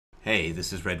Hey,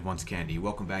 this is RedWantsCandy.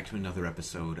 Welcome back to another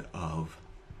episode of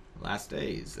Last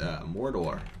Days.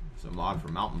 Mordor. It's a mod for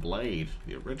Mountain Blade,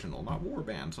 the original, not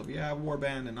Warband. So if you have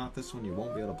Warband and not this one, you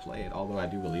won't be able to play it. Although I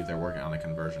do believe they're working on a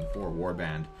conversion for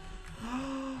Warband.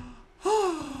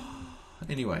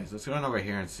 Anyways, let's go on over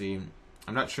here and see.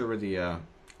 I'm not sure where the...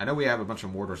 I know we have a bunch of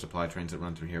Mordor supply trains that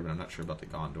run through here, but I'm not sure about the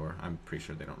Gondor. I'm pretty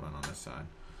sure they don't run on this side.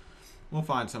 We'll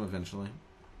find some eventually.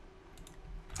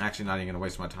 Actually, not even going to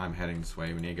waste my time heading this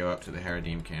way. We need to go up to the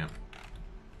Haradim camp.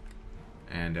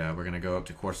 And we're going to go up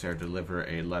to Corsair to deliver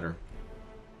a letter.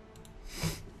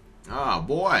 Oh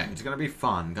boy, it's going to be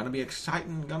fun. Going to be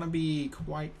exciting. Going to be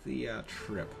quite the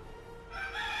trip.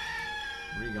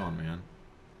 Where are you going, man?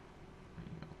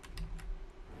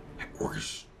 Hey,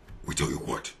 Orcus, we tell you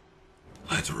what.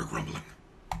 Lads are grumbling.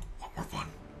 Want more fun?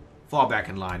 Fall back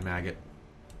in line, maggot.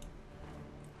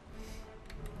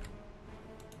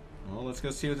 Well, let's go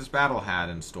see what this battle had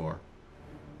in store.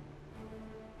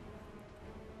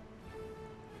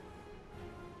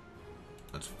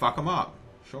 Let's fuck them up.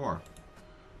 Sure.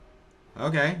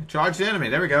 Okay, charge the enemy.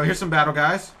 There we go. Here's some battle,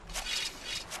 guys.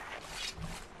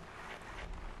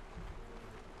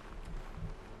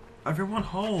 Everyone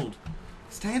hold.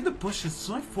 Stay in the bushes. There's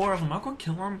only 4 of them. I'll go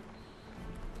kill them.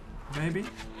 Maybe.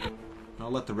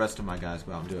 I'll let the rest of my guys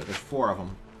go out and do it. There's 4 of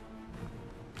them.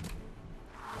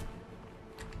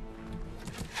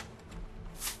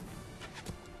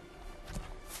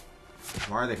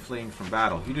 Why are they fleeing from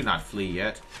battle? You do not flee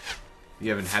yet.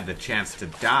 You haven't had the chance to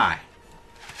die.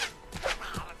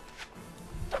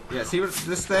 Yeah, see what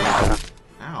this thing?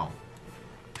 Ow.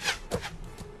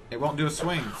 It won't do a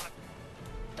swing.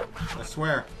 I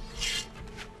swear.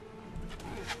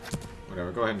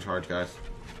 Whatever, go ahead and charge, guys.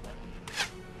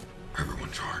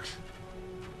 Everyone charge.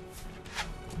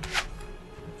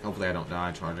 Hopefully I don't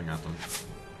die charging at them.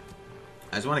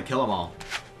 I just want to kill them all.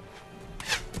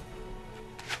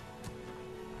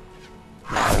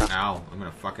 Ow, I'm gonna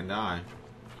fucking die.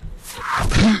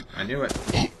 I knew it.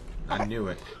 I knew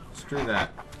it. Screw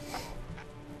that.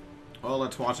 Well,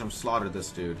 let's watch him slaughter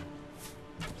this dude.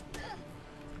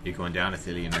 You going down,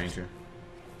 Athelian Ranger?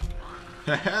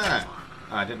 Haha!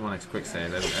 I didn't want to quick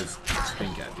save. I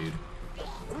spink at, dude.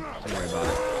 Don't worry about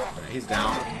it. Right, he's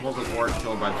down. Multiple orc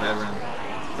killed by veteran.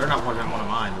 They're not one of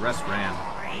mine. The rest ran.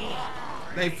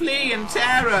 They flee in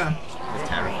terror! It's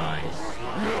terrifying.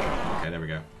 Okay, there we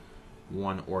go.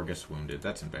 1 Orgus wounded.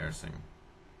 That's embarrassing.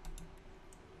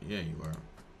 Yeah, you are.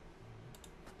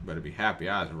 Better be happy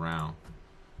I was around.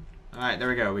 Alright, there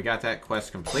we go. We got that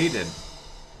quest completed.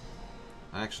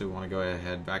 I actually want to go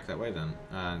ahead back that way then.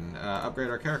 And upgrade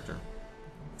our character.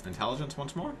 Intelligence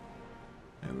once more.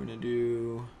 And we're going to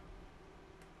do...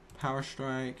 Power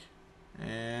Strike.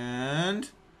 And...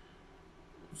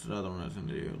 What's the other one I was going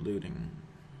to do? Looting.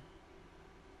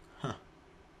 Huh.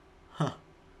 Huh.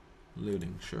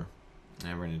 Looting, sure.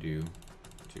 And we're going to do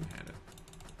 2-handed.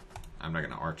 I'm not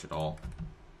going to arch at all.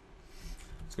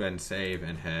 Let's go ahead and save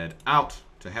and head out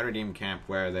to Haradim camp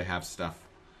where they have stuff.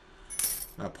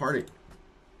 Party.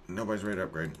 Nobody's ready to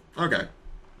upgrade. Okay.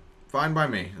 Fine by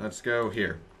me. Let's go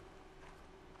here.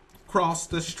 Cross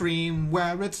the stream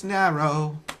where it's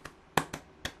narrow.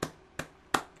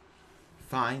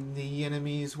 Find the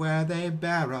enemies where they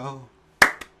barrow.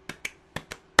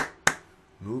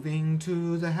 Moving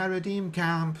to the Haradim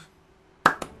camp.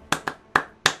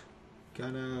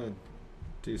 Gonna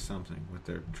do something with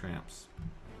their tramps.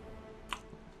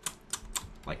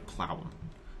 Like plow them.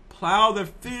 Plow their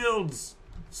fields.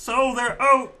 Sow their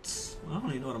oats. I don't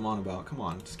even know what I'm on about. Come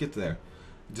on, just get there.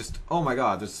 Just, oh my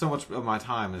god, there's so much of my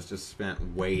time is just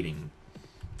spent waiting.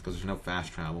 Because there's no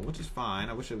fast travel, which is fine.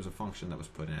 I wish it was a function that was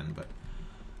put in, but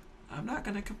I'm not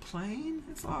gonna complain.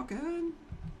 It's all good.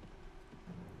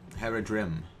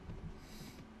 Haradrim.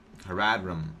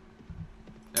 Haradrim.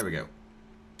 There we go.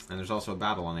 And there's also a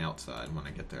battle on the outside when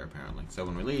I get there, apparently. So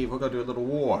when we leave, we'll go do a little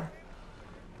war.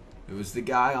 It was the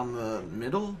guy on the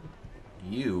middle?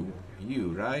 You,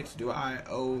 right? Do I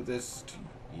owe this to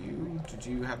you? Did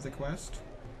you have the quest?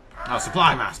 Oh,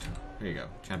 Supply Master. Here you go.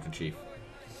 Champion Chief.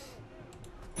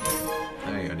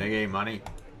 There you go. They gave money.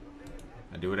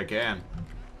 I do what I can.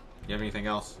 You have anything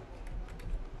else?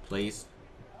 Please?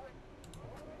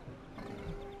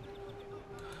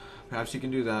 Perhaps you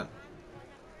can do that.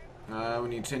 We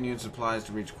need 10 unit supplies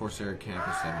to reach Corsair camp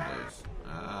in 7 days.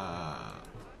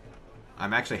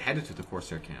 I'm actually headed to the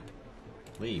Corsair camp.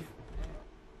 Leave.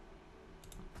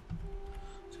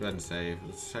 Let's go ahead and save.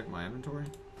 Let's check my inventory.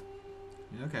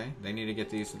 Okay, they need to get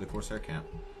these to the Corsair camp.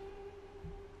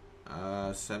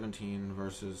 17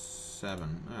 versus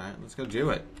 7. Alright, let's go do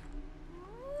it.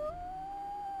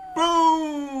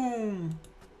 Boom!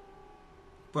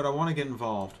 But I want to get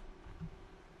involved.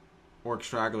 Orc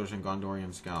stragglers and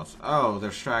Gondorian scouts. Oh,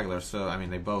 they're stragglers, so, I mean,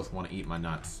 they both want to eat my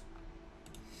nuts.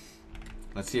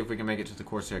 Let's see if we can make it to the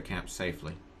Corsair camp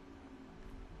safely.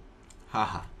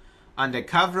 Haha. Under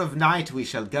cover of night we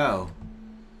shall go.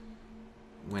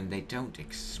 When they don't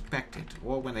expect it.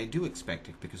 Or when they do expect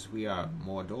it, because we are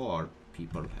Mordor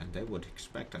people, and they would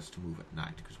expect us to move at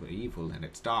night, because we're evil, and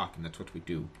it's dark, and that's what we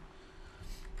do.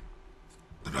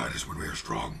 The night is when we are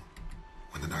strong.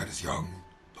 When the night is young,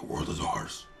 the world is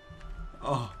ours.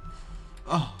 Oh.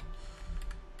 Oh.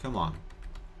 Come on.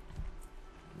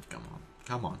 Come on.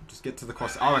 Come on. Just get to the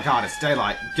Corsair. Oh my god, it's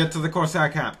daylight. Get to the Corsair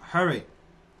camp. Hurry.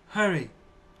 Hurry.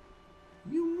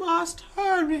 You must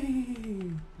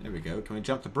hurry. There we go. Can we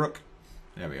jump the brook?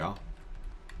 There we are.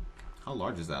 How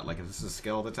large is that? Like, if this is a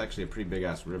scale, that's actually a pretty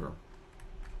big-ass river.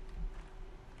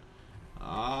 And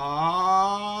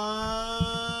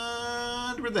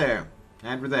we're there.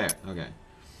 And we're there. Okay.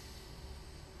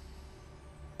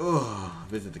 Oh,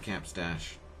 visit the camp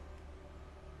stash.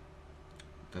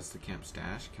 That's the camp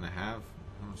stash. Can I have?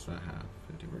 How much do I have?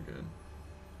 50. We're good.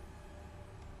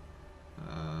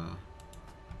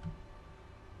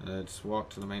 Let's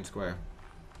walk to the main square.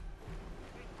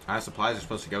 Supplies are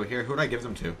supposed to go here. Who do I give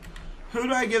them to? Who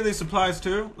do I give these supplies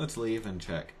to? Let's leave and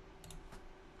check.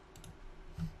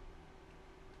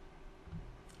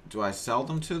 Do I sell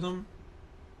them to them?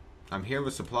 I'm here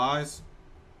with supplies.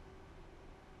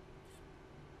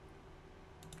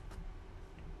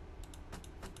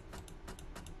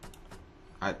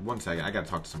 One second, I gotta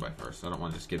talk to somebody first. I don't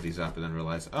want to just give these up and then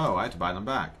realize, oh, I have to buy them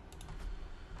back.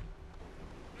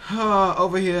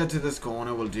 Over here to this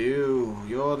corner will do.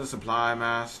 You're the supply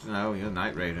master. No, you're the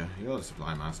Night Raider. You're the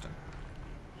supply master.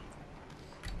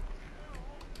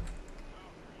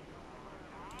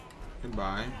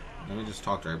 Goodbye. Let me just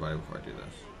talk to everybody before I do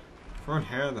this. Front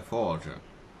hair the Forger.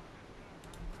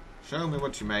 Show me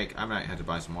what you make. I might have to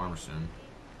buy some armor soon.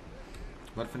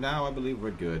 But for now, I believe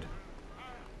we're good.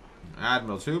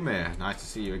 Admiral Toomere, nice to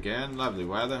see you again. Lovely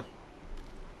weather.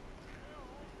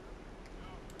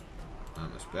 I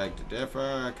must beg to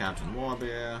differ. Captain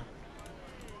Warbeer.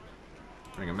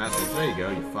 Bring a message. There you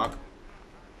go, you fuck.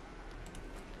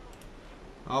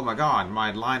 Oh my god,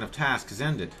 my line of task is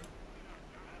ended.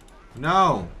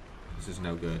 No! This is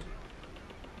no good.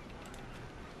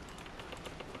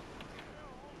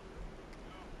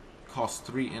 Cost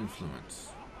 3 influence.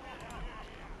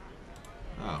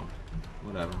 Oh,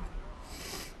 whatever.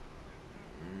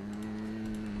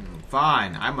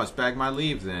 Fine, I must beg my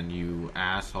leave then, you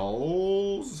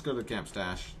assholes. Let's go to the camp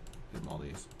stash. Give them all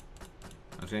these.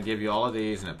 I'm just gonna give you all of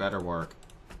these, and it better work.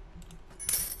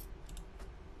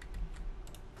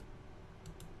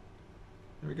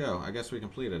 There we go. I guess we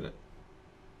completed it.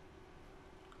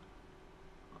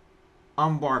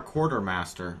 Umbar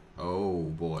Quartermaster. Oh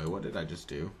boy, what did I just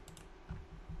do?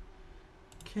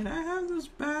 Can I have this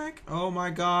back? Oh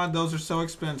my god, those are so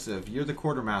expensive. You're the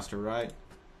quartermaster, right?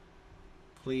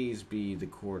 Please be the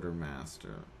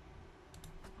quartermaster.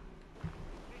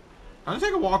 I'm gonna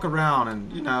take a walk around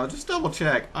and, you know, just double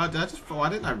check. Why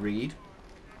didn't I read?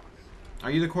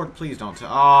 Are you the quarter? Please don't tell.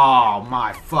 Oh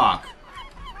my fuck.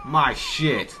 My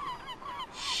shit.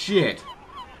 Shit.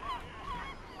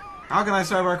 How can I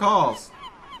serve our calls?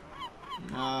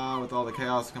 With all the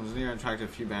chaos that comes near, attracted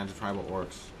a few bands of tribal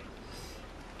orcs.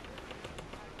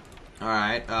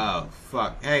 Alright, oh,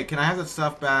 fuck. Hey, can I have that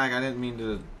stuff back? I didn't mean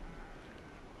to...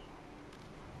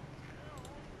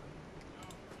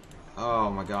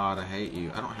 Oh my god, I hate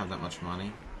you. I don't have that much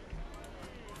money.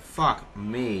 Fuck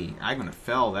me. I'm gonna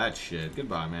fell that shit.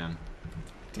 Goodbye, man.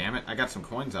 Damn it, I got some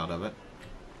coins out of it.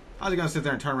 How's he gonna sit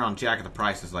there and turn around and jack at the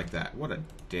prices like that? What a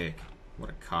dick. What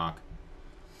a cock.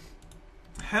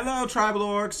 Hello, tribal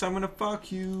orcs. I'm gonna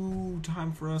fuck you.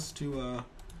 Time for us to,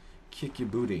 kick your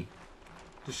booty.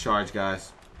 Just charge,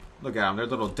 guys. Look at them. They're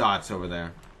little dots over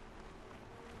there.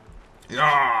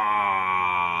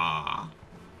 Yeah!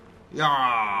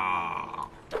 Yeah!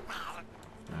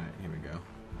 Alright, here we go.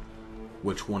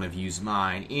 Which one of you's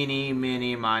mine? Eeny,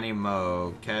 meeny, miny,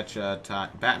 mo. Catch a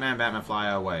Batman, Batman, fly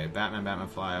away. Batman, Batman,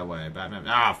 fly away. Batman.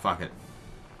 Ah, fuck it.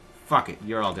 Fuck it.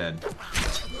 You're all dead.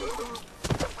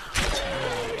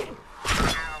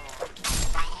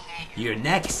 You're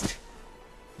next.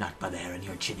 Not by there in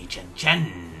your chinny chin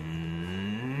chin.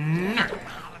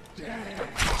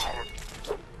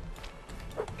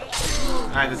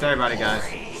 Alright, that's everybody, guys.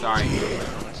 Sorry.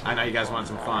 I know you guys want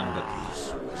some fun, but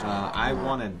I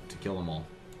wanted to kill them all.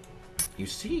 You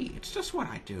see, it's just what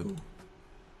I do.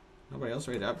 Nobody else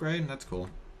ready to upgrade? That's cool.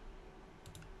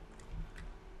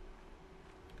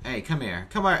 Hey, come here.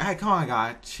 Come on. Hey, come on,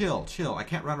 guy. Chill, chill. I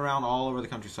can't run around all over the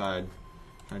countryside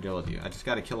trying to deal with you. I just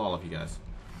gotta kill all of you guys.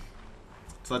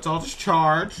 So let's all just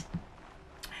charge.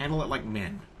 Handle it like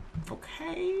men.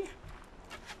 Okay?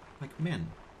 Like men.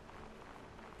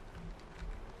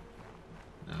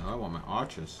 No, I want my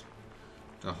archers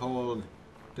to hold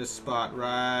this spot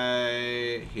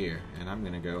right here. And I'm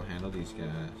gonna go handle these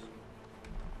guys.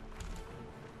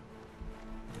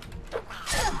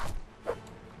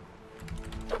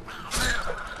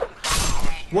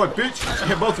 What, bitch? I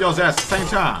hit both of y'all's ass at the same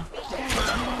time.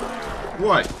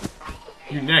 What?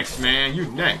 You next, man. You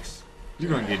next.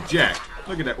 You're gonna get jacked.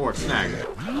 Look at that orc snagger.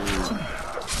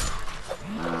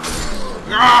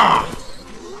 Ah!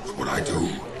 That's what I do.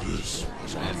 This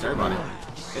was Man, it's everybody.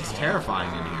 It's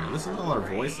terrifying in here. Listen to all our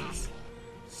voices.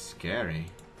 Scary.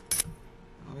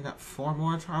 Oh, we got 4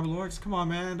 more tribal orcs? Come on,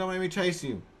 man. Don't make me chase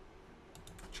you.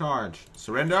 Charge.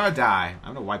 Surrender or die.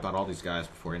 I'm gonna wipe out all these guys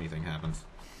before anything happens.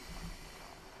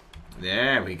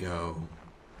 There we go.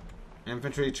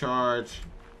 Infantry charge.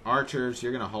 Archers,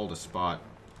 you're gonna hold a spot.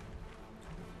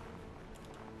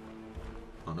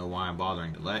 Don't know why I'm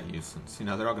bothering to let you, since, you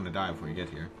know, they're all gonna die before you get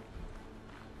here.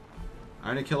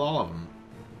 I'm gonna kill all of them.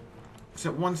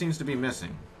 Except one seems to be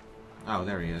missing. Oh,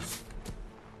 there he is.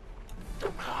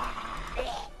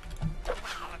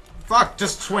 Fuck!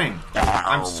 Just swing!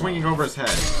 I'm swinging over his head.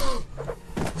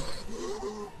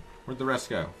 Where'd the rest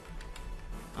go?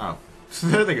 Oh.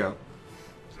 There they go.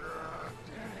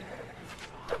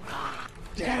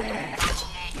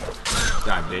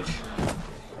 Die, bitch.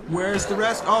 Where's the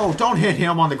rest? Oh, don't hit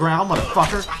him on the ground,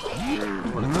 motherfucker! Okay,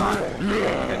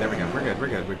 there we go. We're good, we're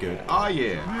good, we're good. Oh,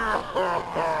 yeah.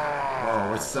 Oh,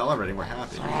 we're celebrating. We're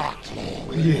happy.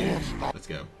 Yeah. Let's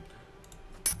go.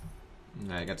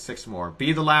 I got 6 more.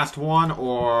 Be the last one,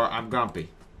 or I'm grumpy.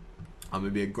 I'm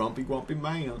gonna be a grumpy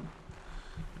man.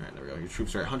 Alright, there we go. Your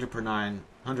troops are at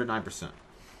 109%.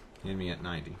 Enemy at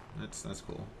 90. That's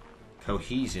cool.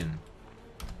 Cohesion.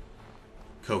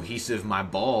 Cohesive my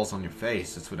balls on your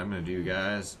face. That's what I'm gonna do,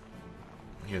 guys.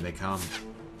 Here they come.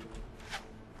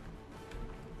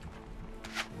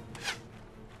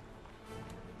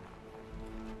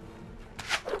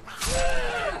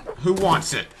 Who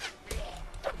wants it?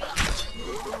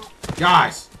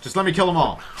 Guys, just let me kill them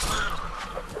all.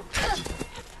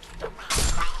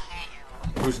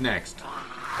 Who's next?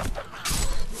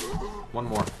 One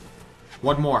more.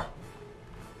 One more.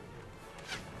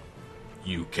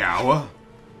 You cower?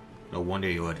 No wonder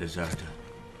you're a deserter.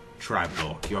 Tribal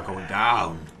orc, you're going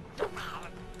down.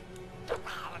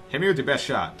 Hit me with your best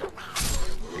shot.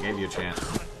 I gave you a chance.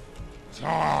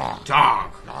 Dog.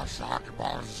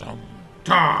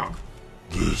 Dog.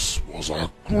 This was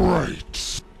a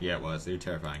great. Yeah, it was. They were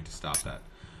terrifying to stop that.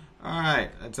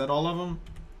 Alright, is that all of them?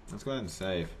 Let's go ahead and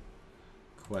save.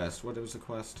 Quest. What was the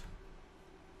quest?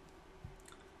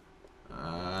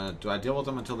 Do I deal with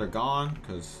them until they're gone?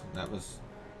 Because that was...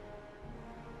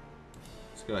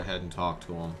 Let's go ahead and talk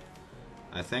to them.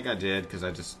 I think I did, because I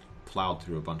just plowed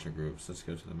through a bunch of groups. Let's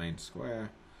go to the main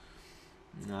square.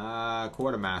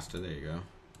 Quartermaster, there you go.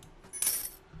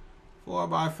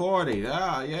 4x40.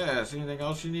 Ah, yes. Anything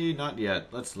else you need? Not yet.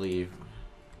 Let's leave.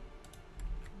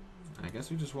 I guess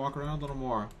we just walk around a little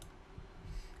more.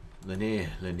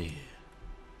 Linear.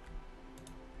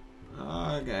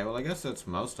 Okay, well I guess that's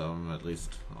most of them, at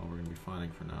least all we're going to be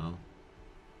finding for now.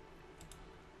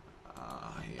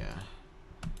 Yeah.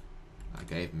 I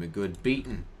gave him a good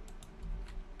beating.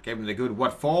 Gave him the good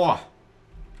what for?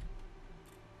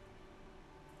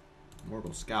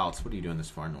 Morgul scouts, what are you doing this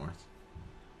far north?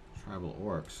 Tribal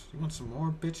orcs. You want some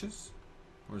more bitches?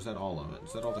 Or is that all of it?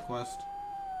 Is that all the quest?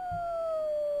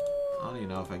 I don't even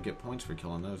know if I get points for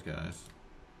killing those guys.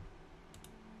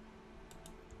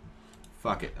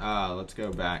 Fuck it. Let's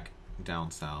go back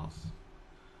down south.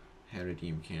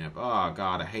 Heredim camp. Oh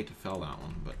god, I hate to fail that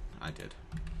one, but I did.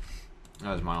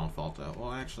 That was my own fault though.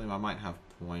 Well, actually, I might have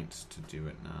points to do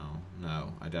it now.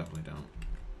 No, I definitely don't.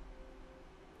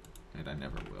 And I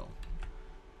never will.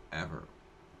 Ever.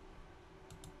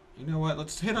 You know what?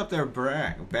 Let's hit up their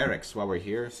barracks while we're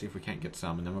here. See if we can't get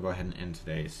some, and then we'll go ahead and end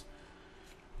today's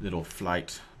little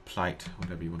plight,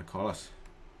 whatever you want to call us.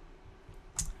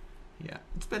 Yeah,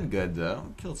 it's been good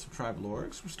though. Killed some tribal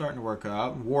orcs. We're starting to work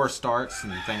up. War starts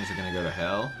and things are gonna go to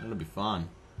hell. It'll be fun.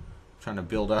 Trying to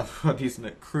build up a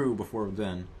decent crew before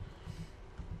then.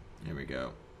 Here we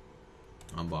go.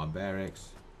 On Bob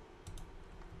Barracks.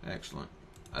 Excellent.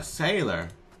 A sailor.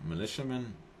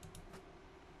 Militiaman.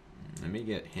 Let me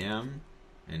get him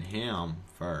and him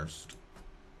first.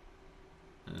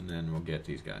 And then we'll get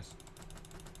these guys.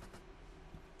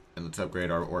 And let's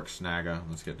upgrade our orc snagga.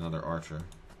 Let's get another archer.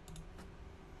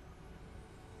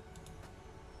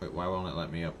 Wait, why won't it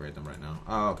let me upgrade them right now?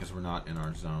 Oh, because we're not in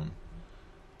our zone.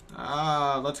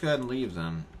 Let's go ahead and leave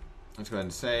then. Let's go ahead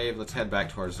and save. Let's head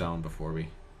back to our zone before we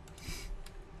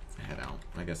head out.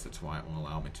 I guess that's why it won't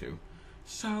allow me to.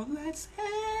 So let's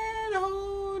head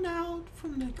on out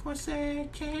from the Corsair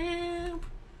camp.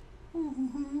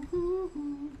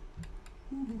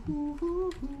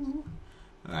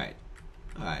 Alright.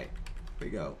 Alright. Here we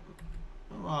go.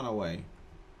 We're on our way.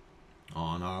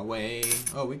 On our way.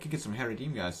 Oh, we could get some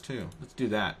Heridim guys too. Let's do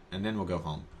that. And then we'll go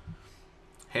home.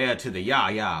 Head to the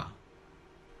ya.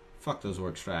 Fuck those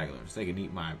orc stragglers. They can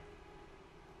eat my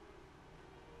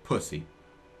pussy.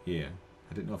 Yeah.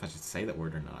 I didn't know if I should say that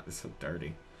word or not. It's so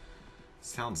dirty.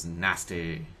 Sounds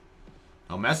nasty.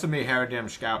 Don't mess with me, Heridim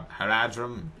Scout.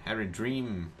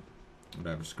 Heridream.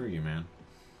 Whatever. Screw you, man.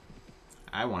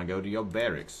 I want to go to your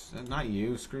barracks. Not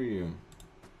you. Screw you.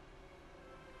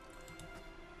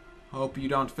 Hope you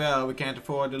don't fail. We can't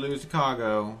afford to lose the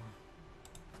cargo.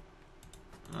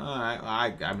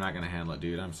 Alright, I'm not going to handle it,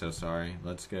 dude. I'm so sorry.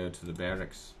 Let's go to the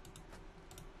barracks.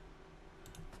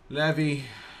 Levy.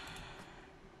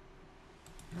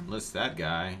 Enlist that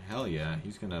guy. Hell yeah.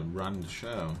 He's going to run the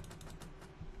show.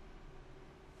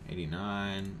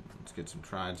 89. Let's get some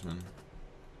tridesmen.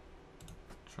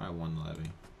 Try one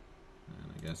levy.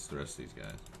 And I guess the rest of these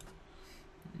guys.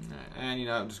 And, you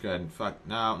know, just go ahead and fuck.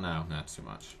 No, not too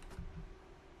much.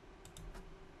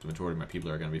 The majority of my people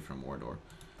are going to be from Mordor.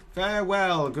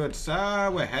 Farewell, good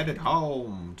sir. We're headed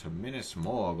home to Minas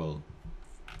Morgul.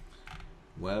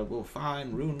 Well, we'll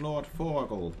find Rune Lord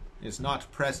Forgul is not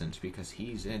present because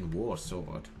he's in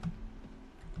Warsword.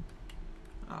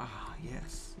 Ah,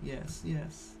 yes.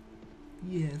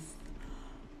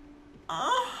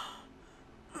 Oh,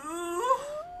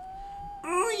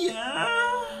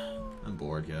 yeah. I'm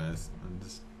bored, guys. I'm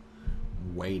just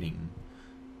waiting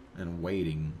and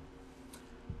waiting.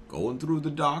 Going through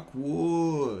the dark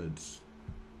woods.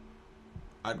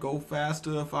 I'd go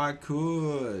faster if I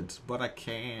could, but I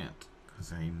can't,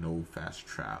 because I ain't no fast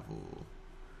travel.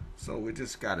 So we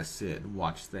just gotta sit and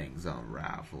watch things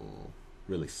unravel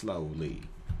really slowly.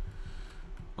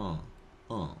 Okay.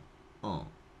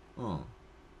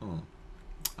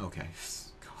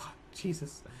 God,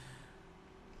 Jesus.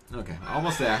 Okay,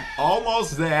 almost there.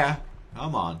 Almost there.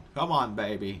 Come on,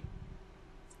 baby.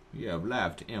 You have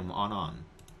left him on.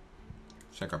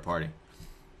 Check our party.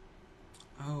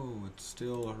 Oh, it's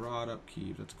still a rod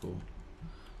upkeep. That's cool.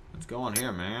 Let's go on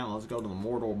here, man. Let's go to the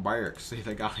Mordor barracks. See if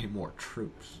they got any more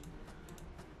troops.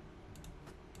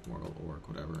 Mordor orc,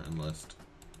 whatever. Enlist.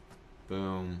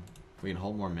 Boom. We can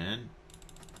hold more men.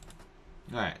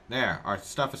 Alright, there. Our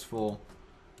stuff is full.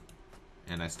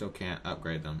 And I still can't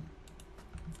upgrade them.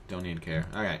 Don't even care.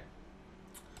 Alright.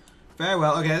 Very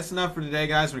well. Okay, that's enough for today,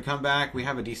 guys. When we come back, we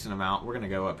have a decent amount. We're going to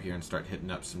go up here and start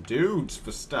hitting up some dudes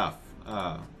for stuff.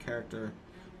 Character,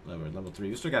 level 3.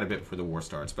 We still got a bit before the war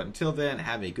starts. But until then,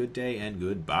 have a good day and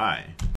goodbye.